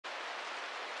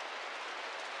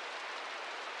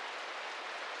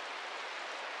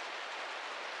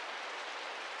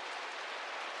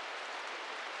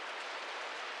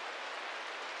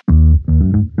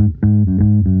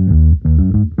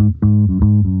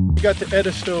We got to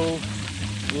Edisto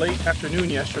late afternoon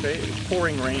yesterday. It was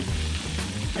pouring rain,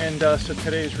 and so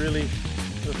today is really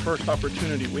the first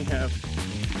opportunity we have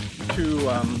to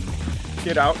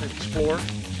get out and explore,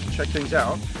 check things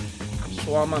out.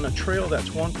 So I'm on a trail that's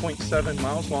 1.7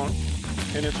 miles long,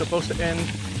 and it's supposed to end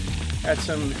at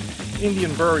some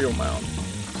Indian burial mound.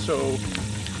 So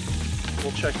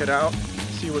we'll check it out,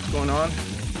 see what's going on.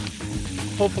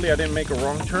 Hopefully I didn't make a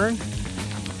wrong turn.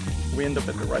 We end up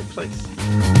at the right place.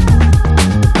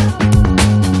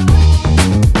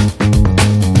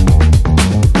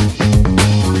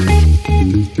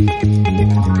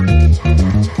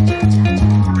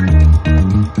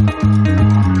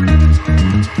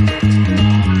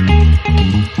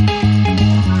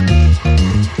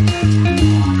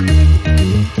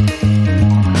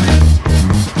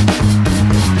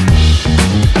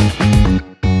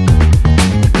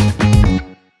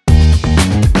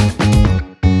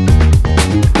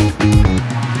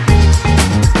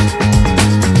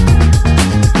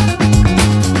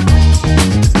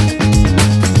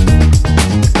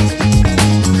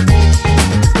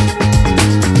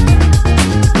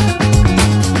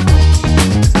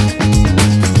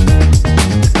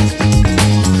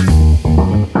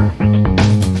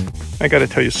 I gotta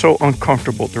tell you, so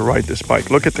uncomfortable to ride this bike.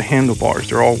 Look at the handlebars.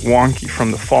 They're all wonky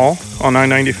from the fall on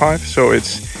I-95. So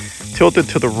it's tilted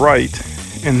to the right,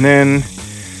 and then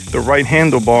the right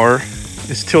handlebar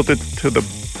is tilted to the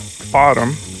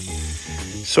bottom.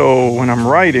 So when I'm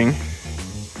riding,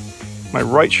 my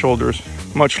right shoulder's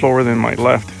much lower than my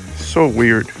left. So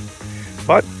weird,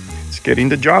 but it's getting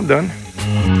the job done.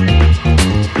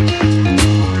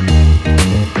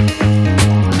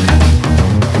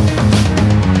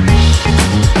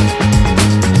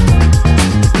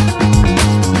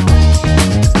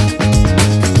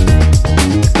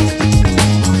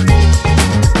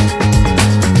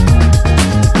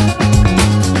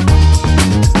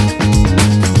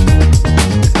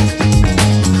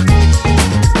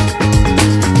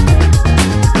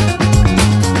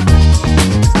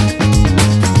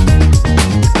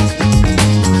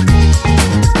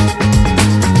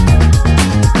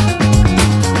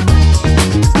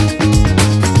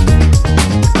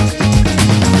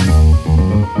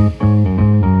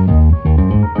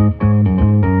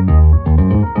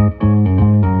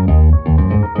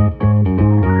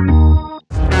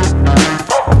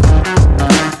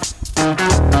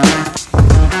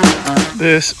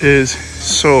 This is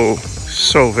so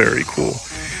very cool.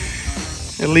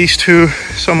 At least to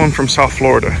someone from South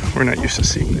Florida, we're not used to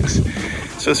seeing this.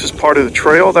 So this is part of the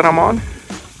trail that I'm on,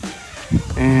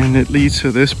 and it leads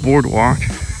to this boardwalk,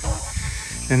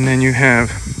 and then you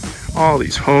have all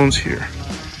these homes here.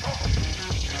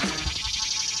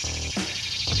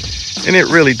 And it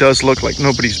really does look like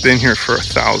nobody's been here for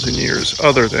 1,000 years,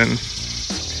 other than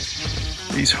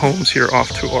these homes here off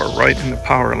to our right in the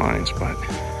power lines, but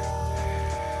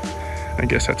I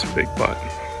guess that's a big but.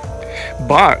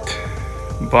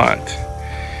 But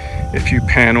if you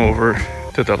pan over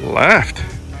to the left,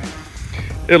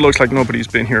 it looks like nobody's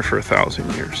been here for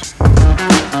 1,000 years.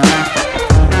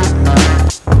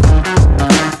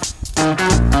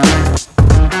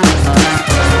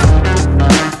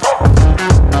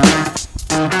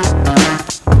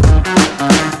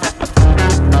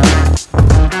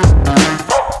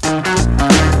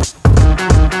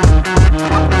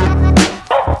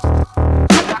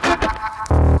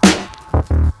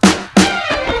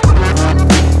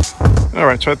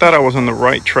 Alright, so I thought I was on the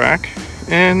right track,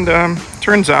 and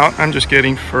turns out I'm just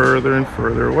getting further and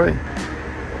further away.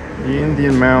 The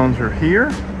Indian mounds are here.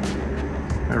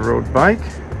 I rode bike,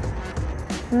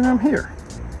 and I'm here.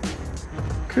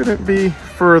 Couldn't be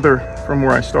further from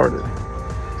where I started.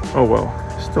 Oh well,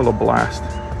 still a blast.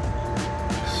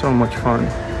 So much fun.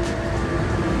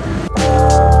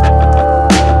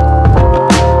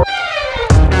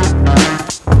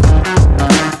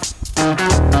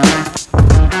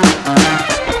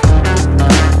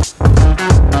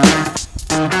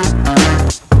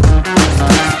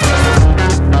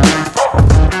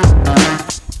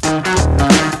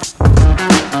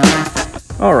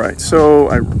 Alright, so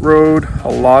I rode a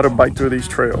lot of bike through these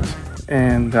trails,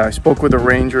 and I spoke with a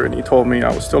ranger, and he told me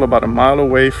I was still about a mile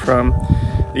away from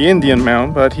the Indian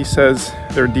mound, but he says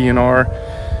their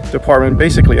DNR department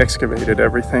basically excavated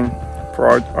everything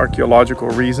for archaeological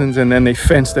reasons, and then they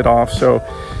fenced it off. So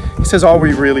he says all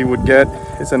we really would get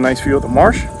is a nice view of the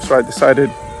marsh. So I decided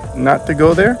not to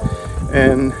go there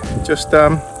and just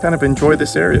kind of enjoy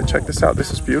this area. Check this out.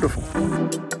 This is beautiful.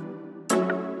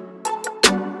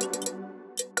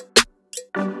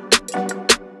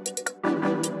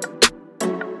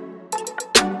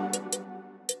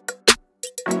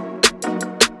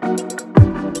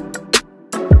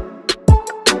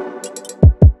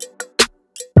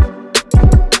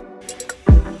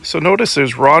 So notice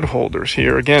there's rod holders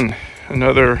here. Again,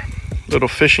 another little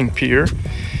fishing pier.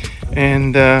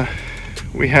 And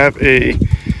we have a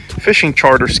fishing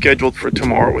charter scheduled for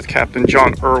tomorrow with Captain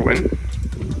John Irwin.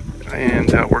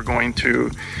 And we're going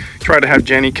to try to have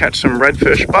Jenny catch some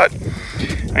redfish. But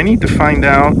I need to find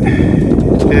out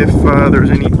if there's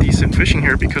any decent fishing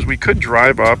here, because we could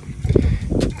drive up,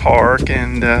 park,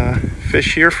 and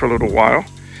fish here for a little while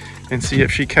and see if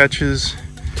she catches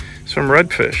some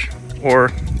redfish,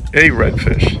 or a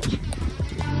redfish.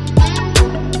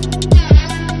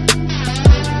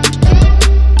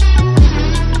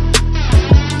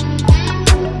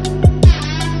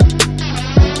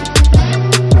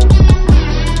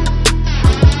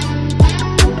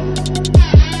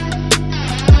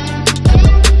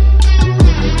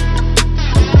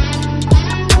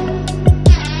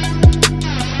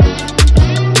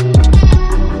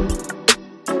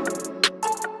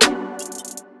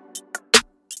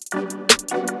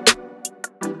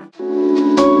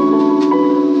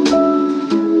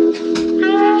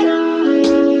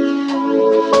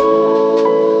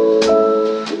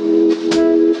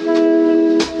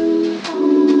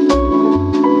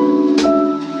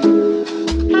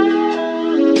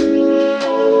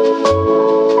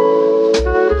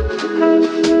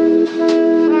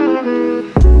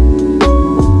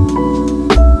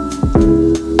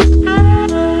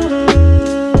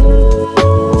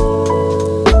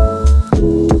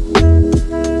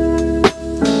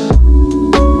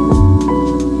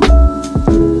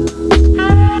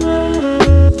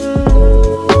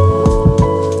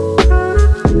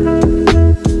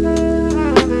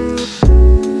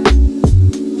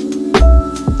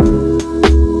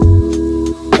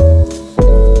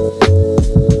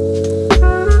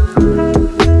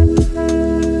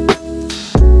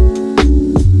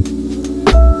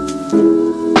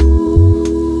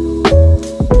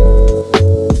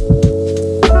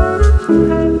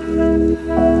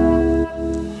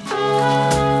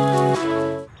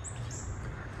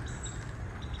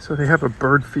 So they have a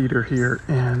bird feeder here,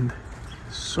 and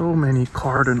so many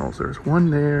cardinals. There's one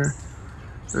there,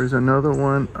 there's another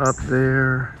one up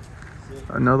there,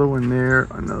 another one there,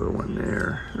 another one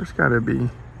there. There's got to be,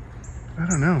 I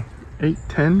don't know, 8,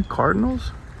 10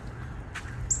 cardinals.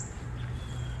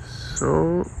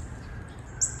 So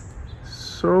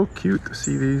cute to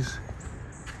see these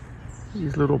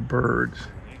little birds.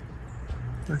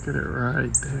 Look at it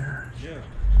right there.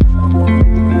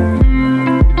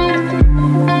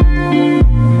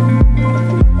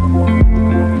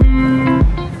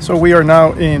 So we are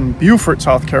now in Beaufort,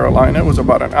 South Carolina. It was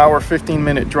about an hour,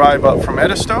 15-minute drive up from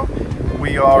Edisto.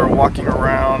 We are walking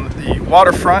around the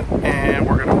waterfront, and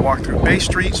we're going to walk through Bay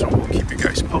Street, so we'll keep you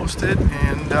guys posted.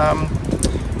 And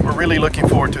we're really looking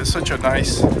forward to it. It's such a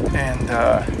nice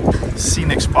and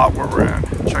scenic spot where we're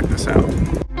at. Check this out.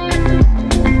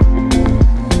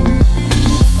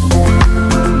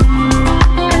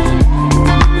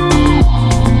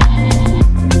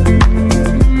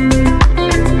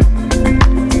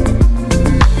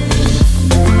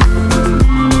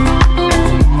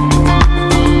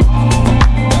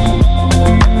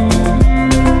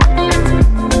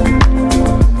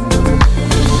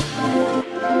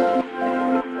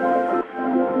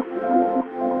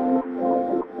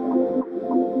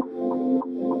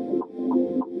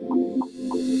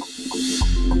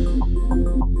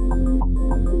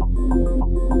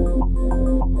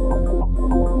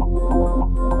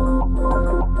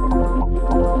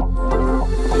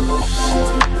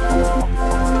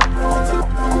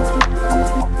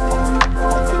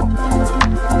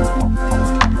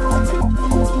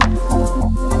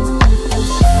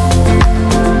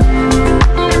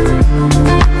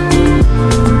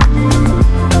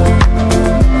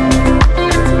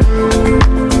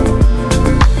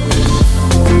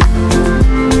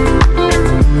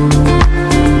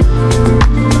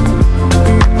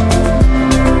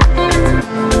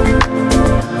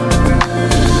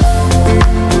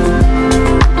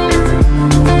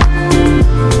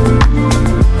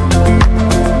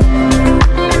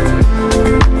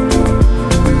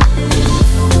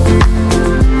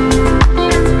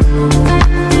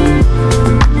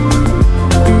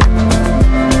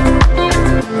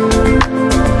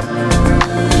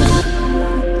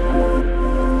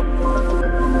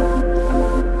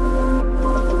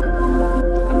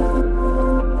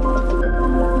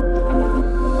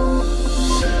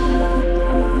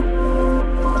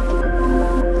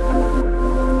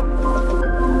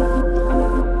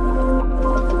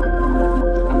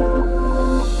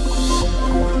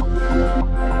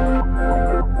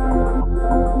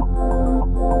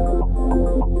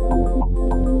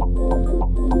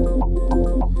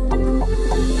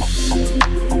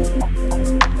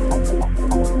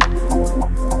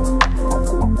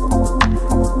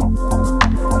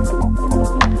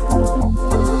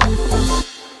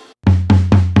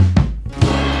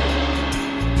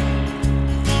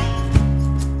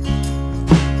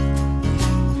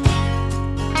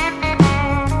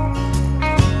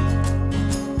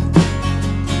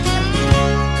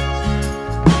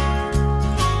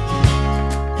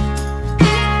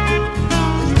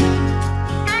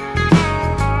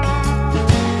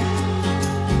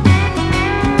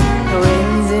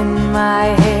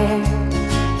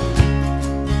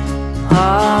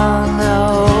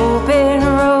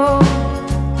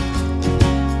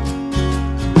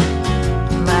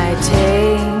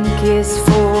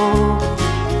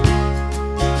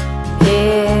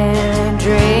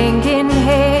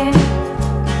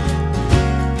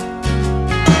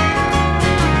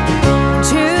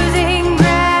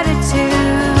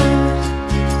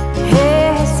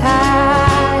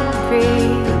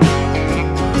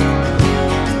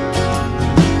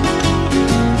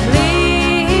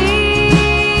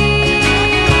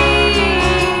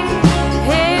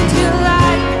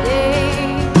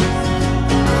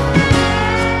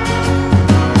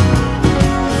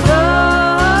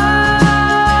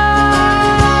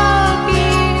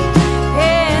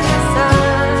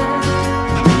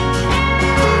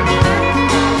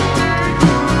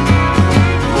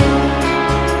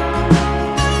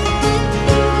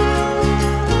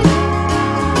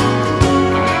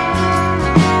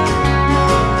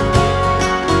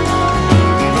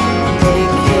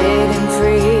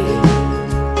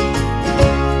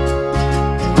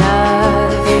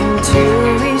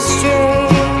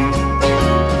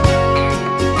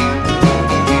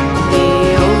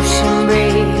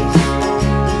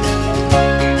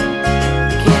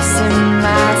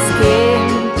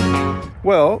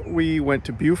 Well, we went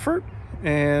to Beaufort,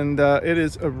 and it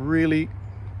is a really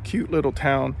cute little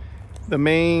town. The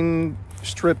main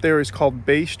strip there is called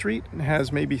Bay Street, and it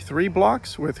has maybe 3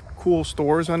 blocks with cool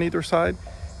stores on either side.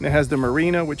 And it has the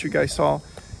marina, which you guys saw.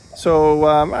 So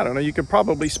I don't know, you could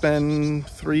probably spend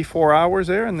 3-4 hours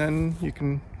there, and then you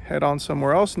can head on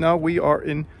somewhere else. Now we are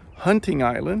in Hunting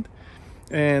Island,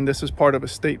 and this is part of a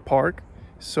state park.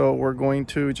 So we're going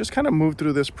to just kind of move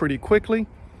through this pretty quickly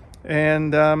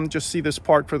and just see this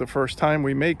park for the first time.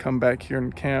 We may come back here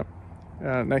and camp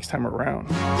next time around.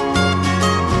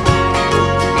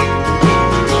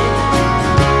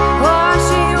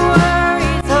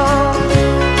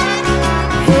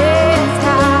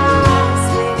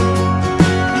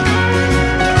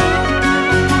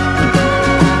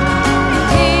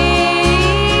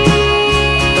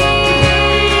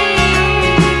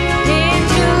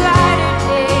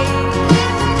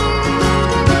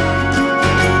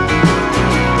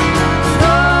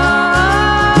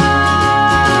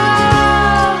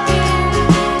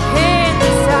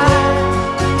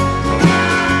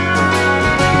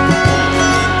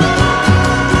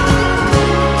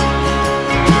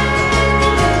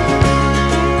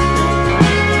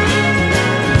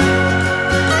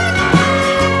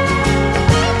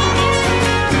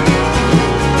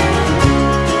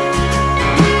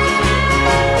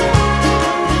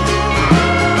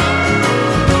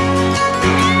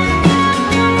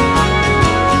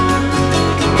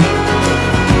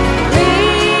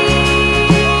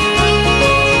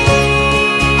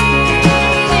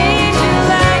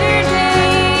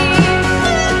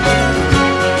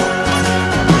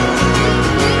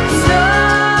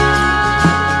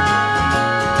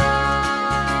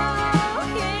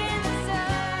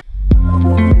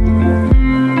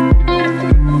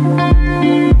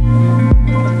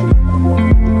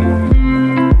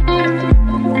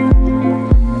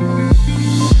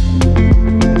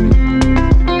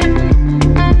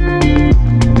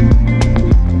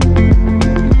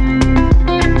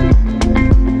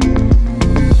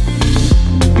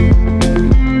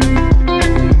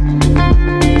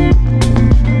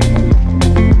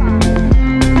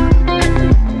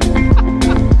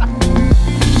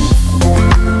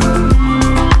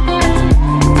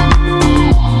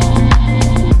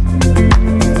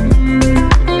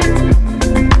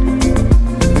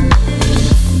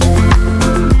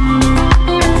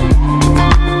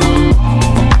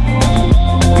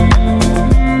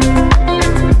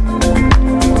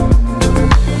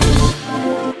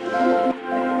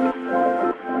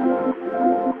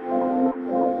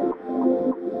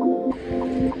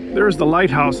 There's the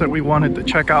lighthouse that we wanted to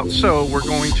check out, so we're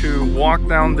going to walk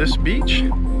down this beach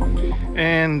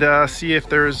and see if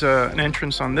there's an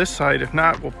entrance on this side. If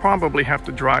not, we'll probably have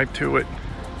to drive to it.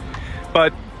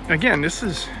 But again, this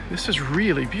is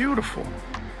really beautiful.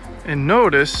 And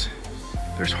notice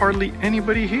there's hardly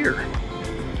anybody here.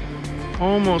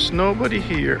 Almost nobody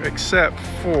here except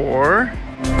for